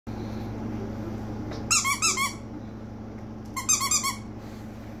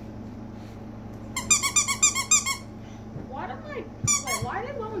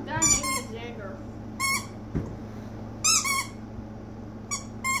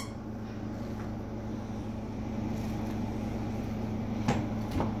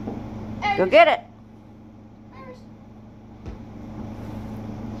Go get it.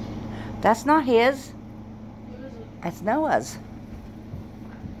 That's not his. That's Noah's.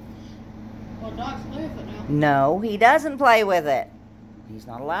 Well, dog's play with it now. No, he doesn't play with it. He's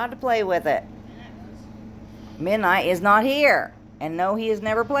not allowed to play with it. Midnight is not here. And no, he has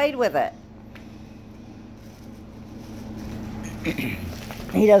never played with it.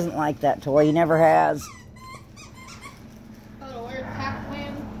 He doesn't like that toy. He never has. Oh, weird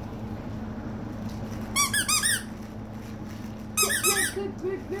Pac-Man.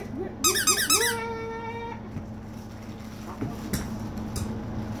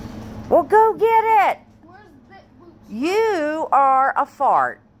 Well, go get it. Where's Bit Boots? You are a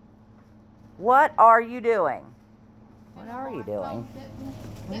fart. What are you doing? What are you doing?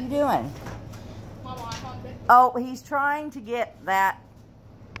 What are you doing? Mama, I found Bit Boots. Oh, he's trying to get that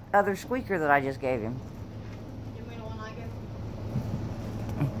other squeaker that I just gave him. Give me the one I gave him.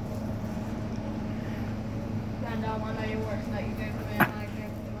 And that one that you worse that you gave me and I gave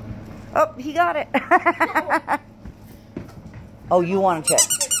him. Oh, he got it. Oh, you want to check?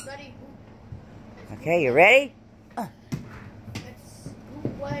 It's Betty Boop. Okay, you ready? It's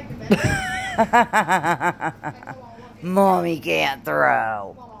bootleg Betty. Come on, look. Mommy can't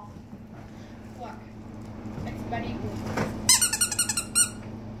throw. Come on. Look. It's Betty Boop.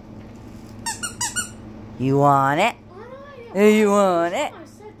 You want it? You want it? I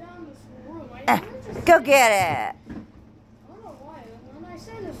sat down this room. Go get it. I don't know why. When I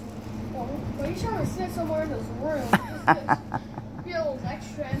say this, when you try to sit somewhere in this room, it just feels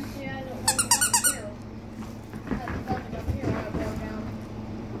extra empty. I don't want to be here. I had nothing up here when I broke down.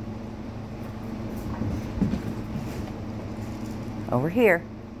 Over here.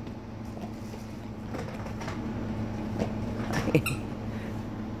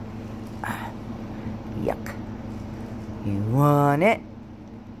 Yuck. You want it?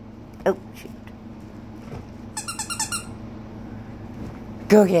 Oh, shoot.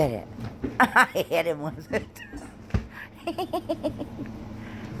 Go get it. I hit him with it. Hey,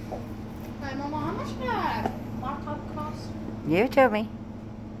 Mama, how much did that laptop cost? Give it to me.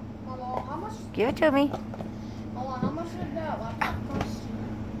 Mama, how much? Give it to me. Mama, how much did that laptop cost?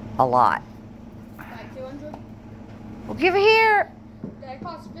 A lot. Like 200? Well, give it here. Did it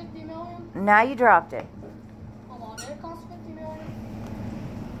cost 50 million? Now you dropped it. Mama, did it cost 50 million?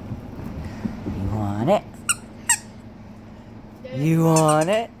 You want it? You want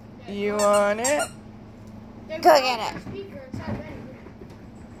it? You want it? Go get it. Speaker inside Betty.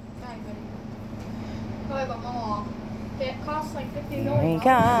 Okay, but Mama, did it cost like 50 Here million? he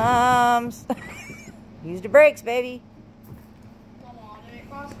comes. Use the brakes, baby. Mama, did it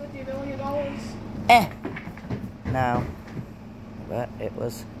cost $50 million? No. But it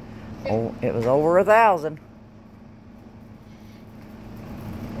was over 1,000.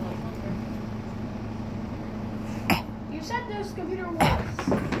 You said this computer was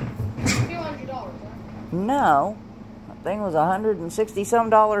 $200, right? No. That thing was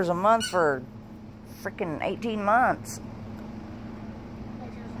 $160-some a month for freaking 18 months.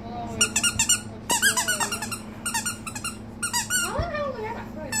 Which is below. How the hell do we have a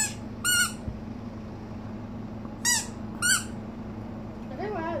fridge? I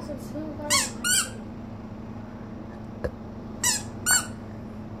think we had it since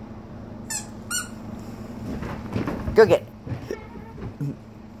 2019. Go get it.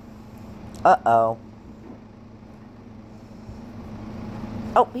 Uh-oh.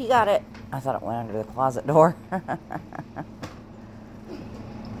 Oh, he got it. I thought it went under the closet door. But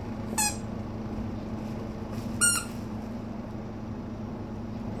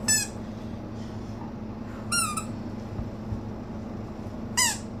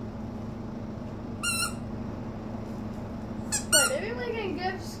maybe we can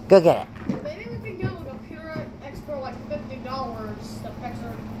give. Go get it. Maybe we can give a computer expert like $50 to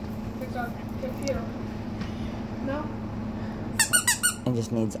fix our computer. No? It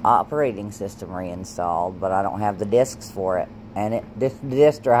just needs operating system reinstalled, but I don't have the discs for it. And the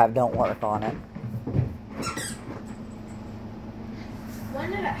disk drive don't work on it.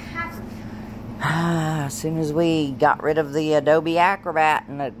 When did it happen? As soon as we got rid of the Adobe Acrobat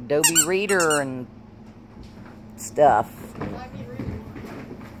and Adobe Reader and stuff. Might be reading.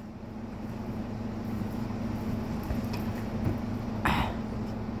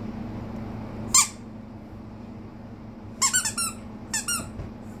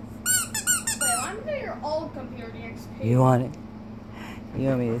 Wait, I'm to your old computer, the XP. You want it? You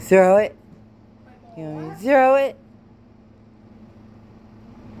want me to throw it? You want me to throw it?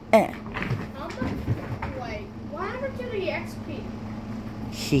 Wait, what happened to the XP?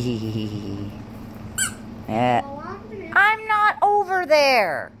 I'm not over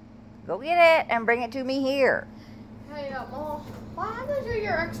there. Go get it and bring it to me here. Hey, Mom, what happened to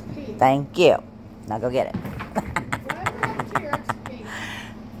your XP? Thank you. Now go get it. What happened to your XP?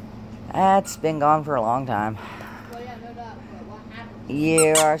 That's been gone for a long time. Well, yeah, no doubt, but what happened?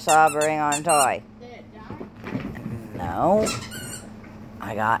 You are sobbing on a toy. Did it die? No.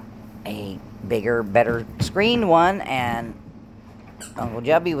 I got a bigger, better screened one, and Uncle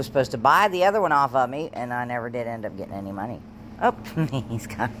Jubby was supposed to buy the other one off of me, and I never did end up getting any money. Oh, he's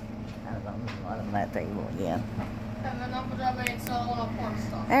got on that table again. And then Uncle Jubby ain't selling all porn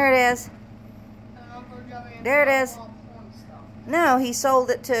stuff. There it is. And Uncle Jubby ain't There it is. selling all porn stuff. No, he sold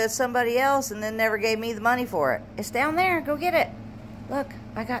it to somebody else and then never gave me the money for it. It's down there. Go get it. Look,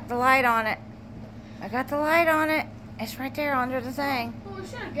 I got the light on it. I got the light on it. It's right there under the thing. Well, we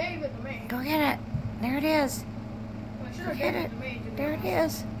should have gave it to me. Go get it. There it is. We should Go have get gave it. it to me. There it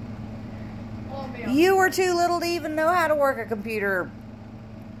is. Well, You were too little to even know how to work a computer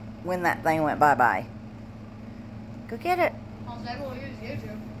when that thing went bye-bye. Go get it. I was able to use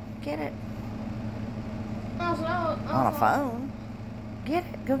YouTube. Get it. On On a phone. Get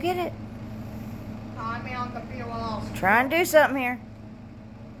it. Go get it. I mean, on the computer while I was Try and do something here.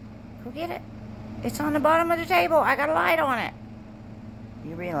 Go get it. It's on the bottom of the table. I got a light on it.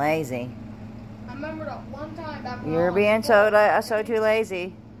 You're being lazy. I remember that one time back when I You're was being so too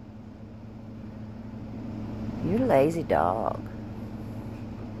lazy. You're a lazy dog.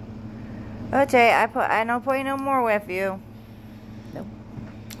 Okay, I don't play no more with you. Nope.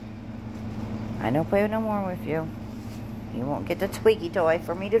 I don't play no more with you. You won't get the squeaky toy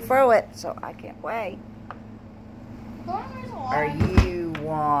for me to throw it, so I can't play. Are you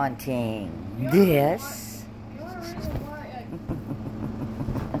wanting this?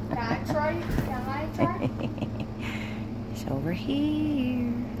 Can I try? Can I try? It's over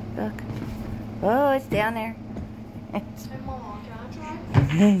here. Look. Oh, it's down there. Hey, Mom, can I try?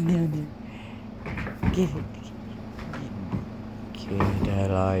 Down there. Get it. Get that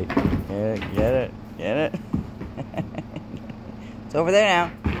light. Get it. Get it. It's over there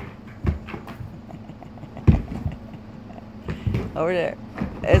now. Over there.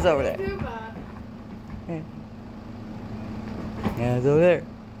 It's over there. Yeah, it's over there.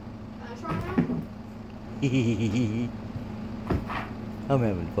 Can I try now? I'm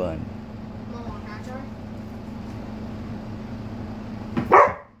having fun. Mom, can I try?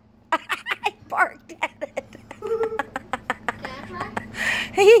 He barked at it. Can I try?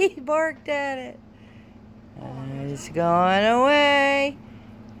 He barked at it. It's going away.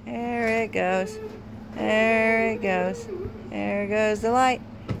 There it goes. There it goes. There goes the light.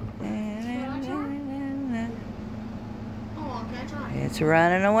 It's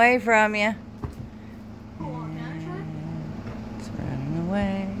running away from you. It's running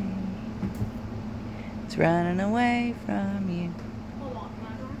away. It's running away from you.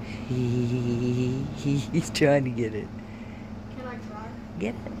 He's trying to get it. Can I try?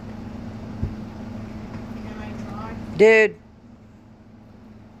 Get it. Can I try? Dude,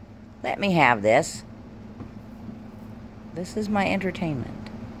 let me have this. This is my entertainment.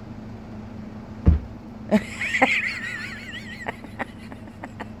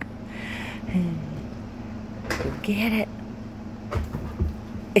 Go get it.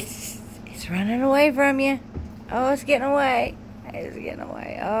 It's running away from you. Oh, it's getting away. It's getting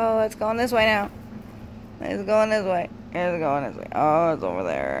away. Oh, it's going this way now. It's going this way. It's going this way. Oh, it's over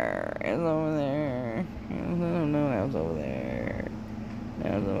there. It's over there. No, that was over there.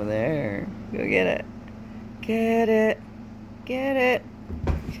 That was over there. Go get it. Get it. Get it.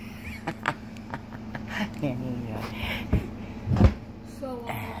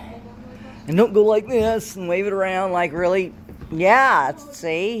 And don't go like this and wave it around like really. Yeah,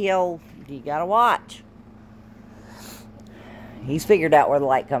 see, you gotta watch. He's figured out where the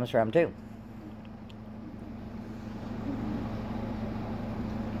light comes from too.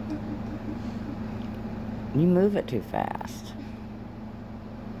 You move it too fast.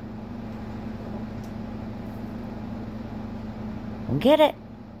 Get it.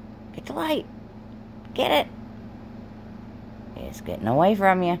 Get the light. Get it. It's getting away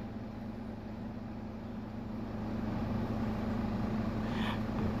from you.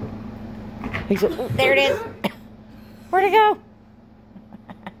 Oh, there it is. Where'd it go?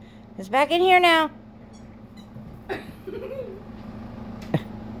 It's back in here now.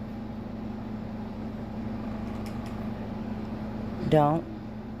 Don't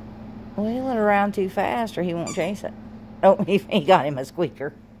wheel it around too fast or he won't chase it. Oh, he got him a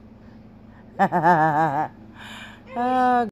squeaker. Oh,